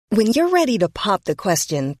When you're ready to pop the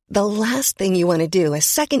question, the last thing you want to do is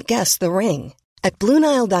second-guess the ring. At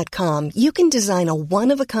BlueNile.com, you can design a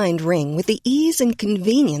one-of-a-kind ring with the ease and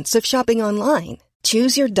convenience of shopping online.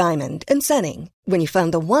 Choose your diamond and setting. When you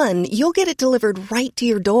find the one, you'll get it delivered right to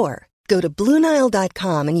your door. Go to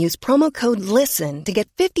BlueNile.com and use promo code LISTEN to get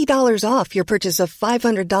 $50 off your purchase of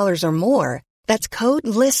 $500 or more. That's code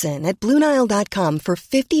LISTEN at BlueNile.com for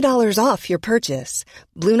 $50 off your purchase.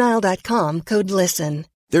 BlueNile.com, code LISTEN.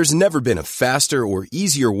 There's never been a faster or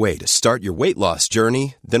easier way to start your weight loss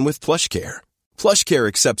journey than with PlushCare. PlushCare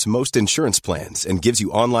accepts most insurance plans and gives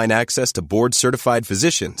you online access to board-certified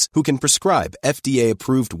physicians who can prescribe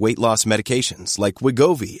FDA-approved weight loss medications like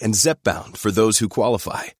Wegovy and Zepbound for those who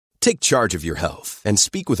qualify. Take charge of your health and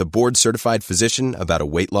speak with a board-certified physician about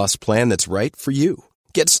a weight loss plan that's right for you.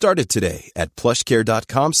 Get started today at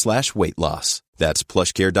plushcare.com/weightloss. That's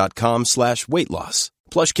plushcare.com/weightloss.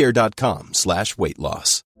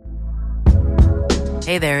 plushcare.com/weightloss.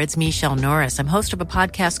 Hey there, it's Michelle Norris. I'm host of a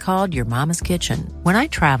podcast called Your Mama's Kitchen. When I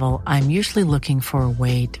travel, I'm usually looking for a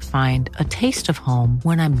way to find a taste of home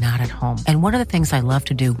when I'm not at home. And one of the things I love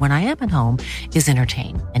to do when I am at home is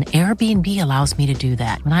entertain. And Airbnb allows me to do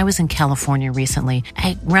that. When I was in California recently,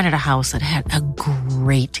 I rented a house that had a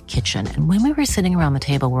great kitchen. And when we were sitting around the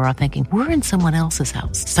table, we were all thinking, we're in someone else's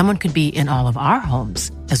house. Someone could be in all of our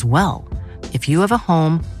homes as well. If you have a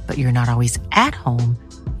home, but you're not always at home,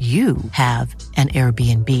 you have an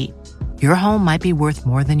Airbnb. Your home might be worth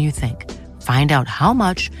more than you think. Find out how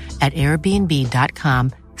much at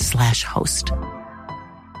airbnb.com/host.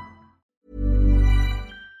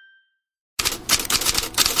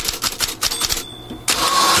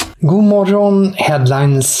 God morgon,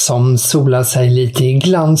 headlines som solar sig lite i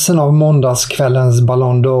glansen av måndagskvällens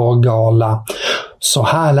Ballon d'Or-gala. Så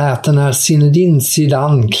här lät det när Zinedine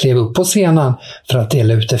Zidane klev upp på scenen för att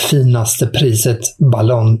dela ut det finaste priset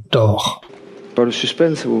Ballon d'Or. Pas le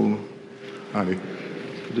suspense ou... Allez.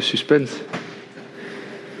 Le suspense.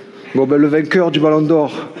 Bon ben le vainqueur du Ballon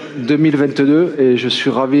d'Or 2022 et je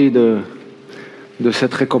suis ravi de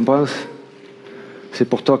cette récompense. C'est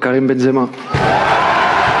pour toi Karim Benzema.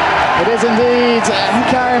 It is indeed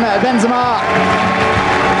Karim Benzema.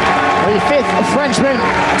 The fifth Frenchman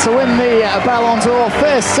to win the Ballon d'Or,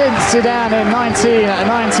 first since Zidane in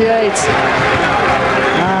 1998.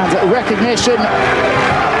 And recognition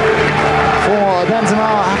for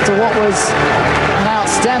Benzema after what was an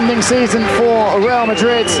outstanding season for Real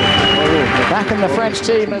Madrid. Back in the French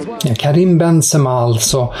team as well. Karim Benzema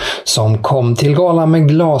alltså, som kom till galan med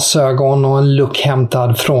glasögon och en look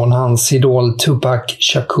hämtad från hans idol Tupac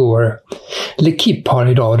Shakur. L'Equipe har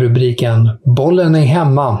idag rubriken "Bollen är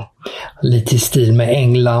hemma". Lite i stil med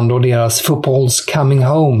England och deras Football's Coming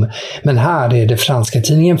Home. Men här är det franska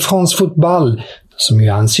tidningen France Football, som ju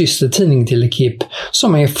är en systertidning till L'Equipe,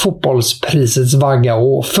 som är fotbollsprisets vagga,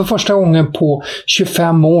 och för första gången på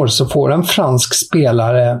 25 år så får en fransk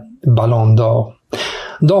spelare Ballon d'Or.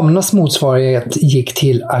 Damernas motsvarighet gick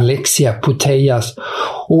till Alexia Putellas,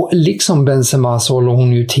 och liksom Benzema så håller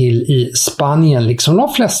hon ju till i Spanien, liksom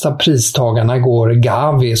de flesta pristagarna går.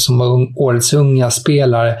 Gavi som årets unga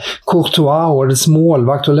spelare, Courtois årets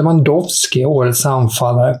målvakt och Lewandowski årets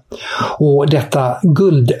anfallare. Och detta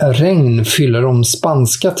guldregn fyller de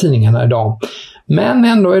spanska tidningarna idag. Men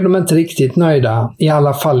ändå är de inte riktigt nöjda, i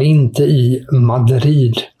alla fall inte i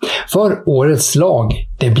Madrid. För årets lag,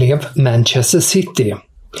 det blev Manchester City.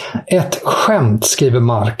 Ett skämt, skriver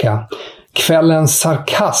Marca. Kvällens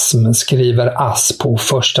sarkasm, skriver Ass på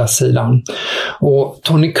första sidan. Och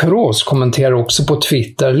Toni Kroos kommenterar också på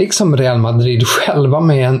Twitter, liksom Real Madrid själva,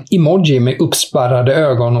 med en emoji med uppspärrade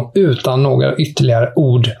ögon och utan några ytterligare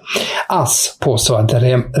ord. Ass påstår att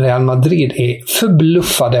Real Madrid är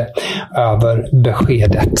förbluffade över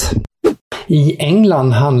beskedet. I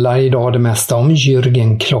England handlar idag det mesta om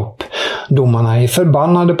Jürgen Klopp. Domarna är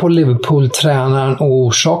förbannade på Liverpool-tränaren och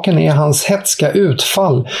orsaken är hans hetska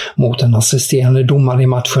utfall mot en assisterande domare i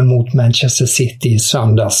matchen mot Manchester City i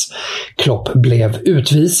söndags. Klopp blev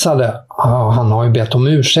utvisade. Han har ju bett om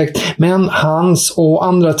ursäkt, men hans och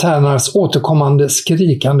andra tränares återkommande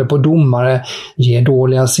skrikande på domare ger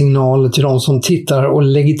dåliga signaler till de som tittar och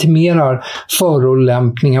legitimerar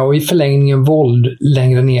förolämpningar och i förlängningen våld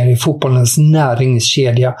längre ner i fotbollens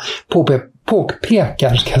näringskedja, påpekar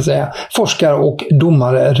forskare och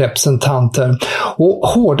domarrepresentanter. Och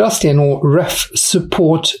hårdast är nog Ref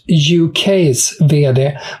Support UKs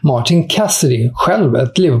vd Martin Cassidy, själv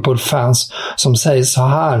ett Liverpool-fans, som säger så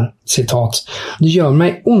här, citat: "Det gör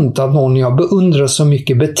mig ont att någon jag beundrar så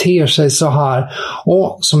mycket beter sig så här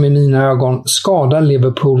och som i mina ögon skadar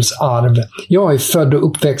Liverpools arv. Jag är född och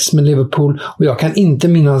uppväxt med Liverpool och jag kan inte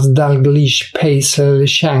minnas Dalglish, Pace eller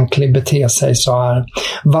Shankly bete sig så här.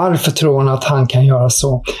 Varför tror han att han kan göra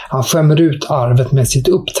så? Han skämmer ut arvet med sitt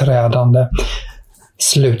uppträdande."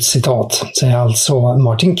 Slutcitat, säger alltså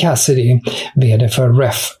Martin Cassidy, vd för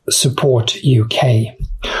Ref Support UK.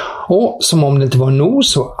 Och som om det inte var nog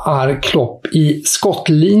så är Klopp i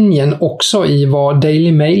skottlinjen också i vad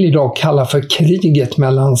Daily Mail idag kallar för kriget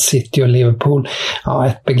mellan City och Liverpool. Ja,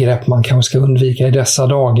 ett begrepp man kanske ska undvika i dessa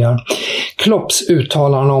dagar. Klopps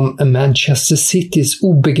uttalande om Manchester Citys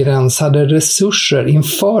obegränsade resurser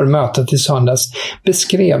inför mötet i söndags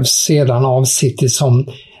beskrevs sedan av City som,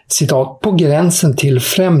 citat, "på gränsen till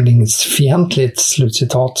främlingsfientligt",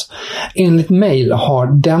 slutcitat. Enligt Mail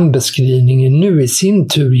har den beskrivningen nu i sin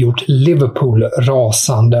tur gjort Liverpool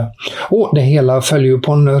rasande. Och det hela följer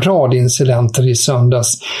på en rad incidenter i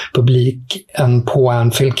söndags. Publiken på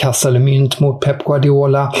Anfield kastade mynt mot Pep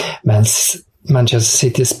Guardiola, men Manchester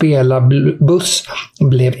City spelarbuss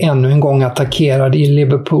blev ännu en gång attackerad i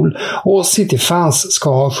Liverpool och City-fans ska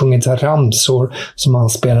ha sjungit ramsor som han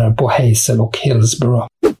spelade på Hazel och Hillsborough.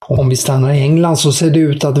 Om vi stannar i England så ser det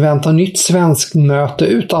ut att vänta nytt svenskt möte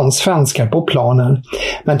utan svenskar på planen.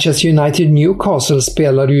 Manchester United Newcastle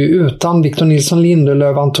spelade ju utan Victor Nilsson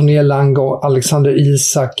Lindelöf, Anthony Elanga och Alexander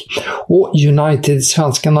Isak. Och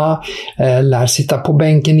United-svenskarna lär sitta på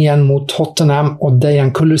bänken igen mot Tottenham och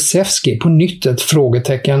Dejan Kulusevski på nytt ett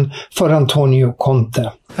frågetecken för Antonio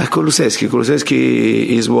Conte. Kulusevski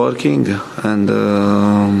is working and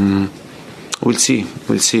we'll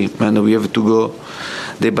see. And we have to go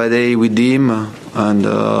day by day with him, and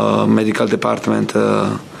medical department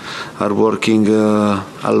are working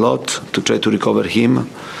a lot to try to recover him,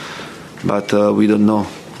 but we don't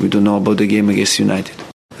know about the game against United.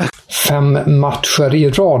 5 matcher i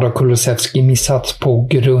rad har Kulusevski missat på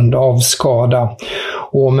grund av skada.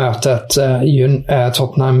 Och mötet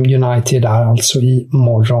Tottenham United är alltså i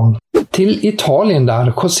morgon. Till Italien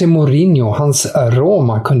där José Mourinho, hans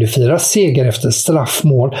Roma, kunde fira seger efter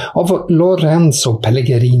straffmål av Lorenzo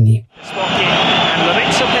Pellegrini.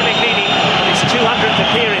 Lorenzo Pellegrini, his 200th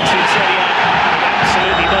appearance in Serie A,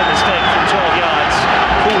 absolutely no mistake from 12 yards.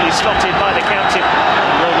 Coolly slotted by the counter.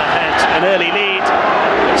 Roma had an early lead,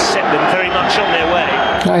 but set them very much on their way.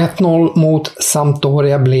 1-0 mot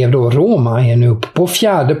Sampdoria blev då. Roma är nu upp på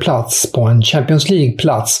 4:e plats på en Champions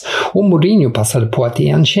League-plats och Mourinho passade på att ge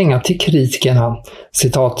en känga till kritikerna.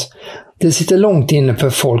 Citat: "Det sitter långt inne för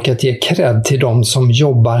folk att ge cred till de som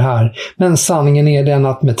jobbar här, men sanningen är den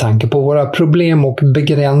att med tanke på våra problem och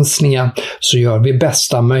begränsningar så gör vi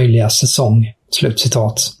bästa möjliga säsong."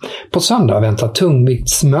 Slutcitat. På söndag väntar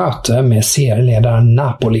tungviktsmöte med serieledaren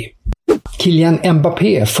Napoli. Kylian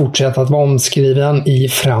Mbappé fortsätter att vara omskriven i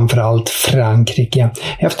framförallt Frankrike.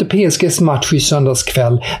 Efter PSGs match i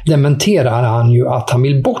söndagskväll dementerar han ju att han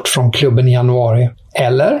vill bort från klubben i januari.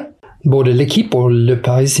 Eller? Både L'Équipe och Le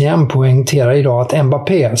Parisien poängterar idag att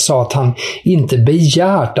Mbappé sa att han inte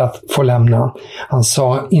begärt att få lämna. Han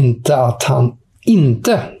sa inte att han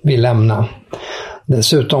inte vill lämna.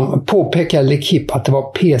 Dessutom påpekar L'Équipe att det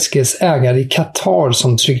var PSGs ägare i Qatar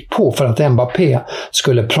som tryckt på för att Mbappé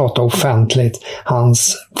skulle prata offentligt.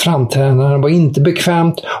 Hans framträdande var inte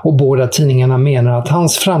bekvämt och båda tidningarna menar att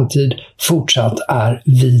hans framtid fortsatt är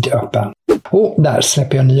vidöppen. Och där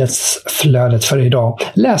släpper jag nyhetsflödet för idag.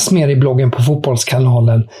 Läs mer i bloggen på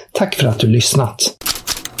Fotbollskanalen. Tack för att du lyssnat.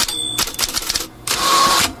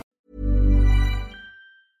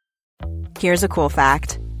 Here's a cool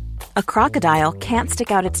fact. A crocodile can't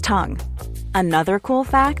stick out its tongue. Another cool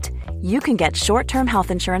fact, you can get short-term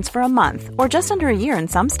health insurance for a month or just under a year in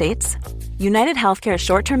some states. United Healthcare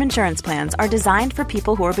short-term insurance plans are designed for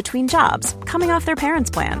people who are between jobs, coming off their parents'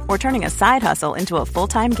 plan, or turning a side hustle into a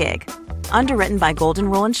full-time gig. Underwritten by Golden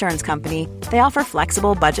Rule Insurance Company, they offer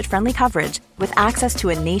flexible, budget-friendly coverage with access to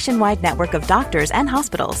a nationwide network of doctors and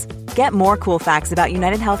hospitals. Get more cool facts about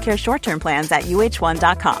United Healthcare short-term plans at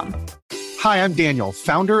uh1.com. Hi, I'm Daniel,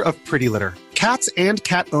 founder of Pretty Litter. Cats and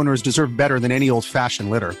cat owners deserve better than any old-fashioned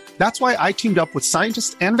litter. That's why I teamed up with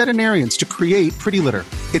scientists and veterinarians to create Pretty Litter.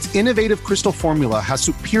 Its innovative crystal formula has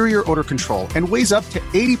superior odor control and weighs up to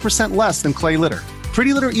 80% less than clay litter.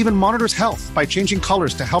 Pretty Litter even monitors health by changing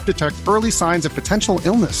colors to help detect early signs of potential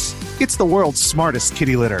illness. It's the world's smartest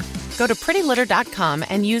kitty litter. Go to prettylitter.com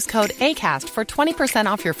and use code ACAST for 20%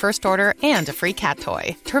 off your first order and a free cat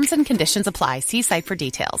toy. Terms and conditions apply. See site for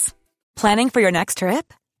details. Planning for your next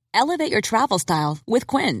trip? Elevate your travel style with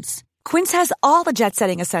Quince. Quince has all the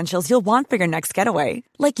jet-setting essentials you'll want for your next getaway,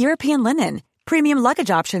 like European linen, premium luggage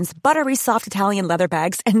options, buttery soft Italian leather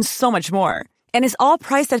bags, and so much more. And is all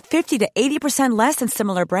priced at 50 to 80% less than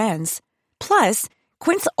similar brands. Plus,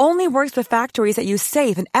 Quince only works with factories that use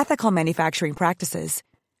safe and ethical manufacturing practices.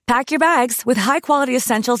 Pack your bags with high-quality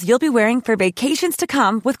essentials you'll be wearing for vacations to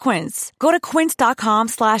come with Quince. Go to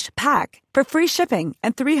quince.com/pack for free shipping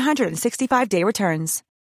and 365-day returns.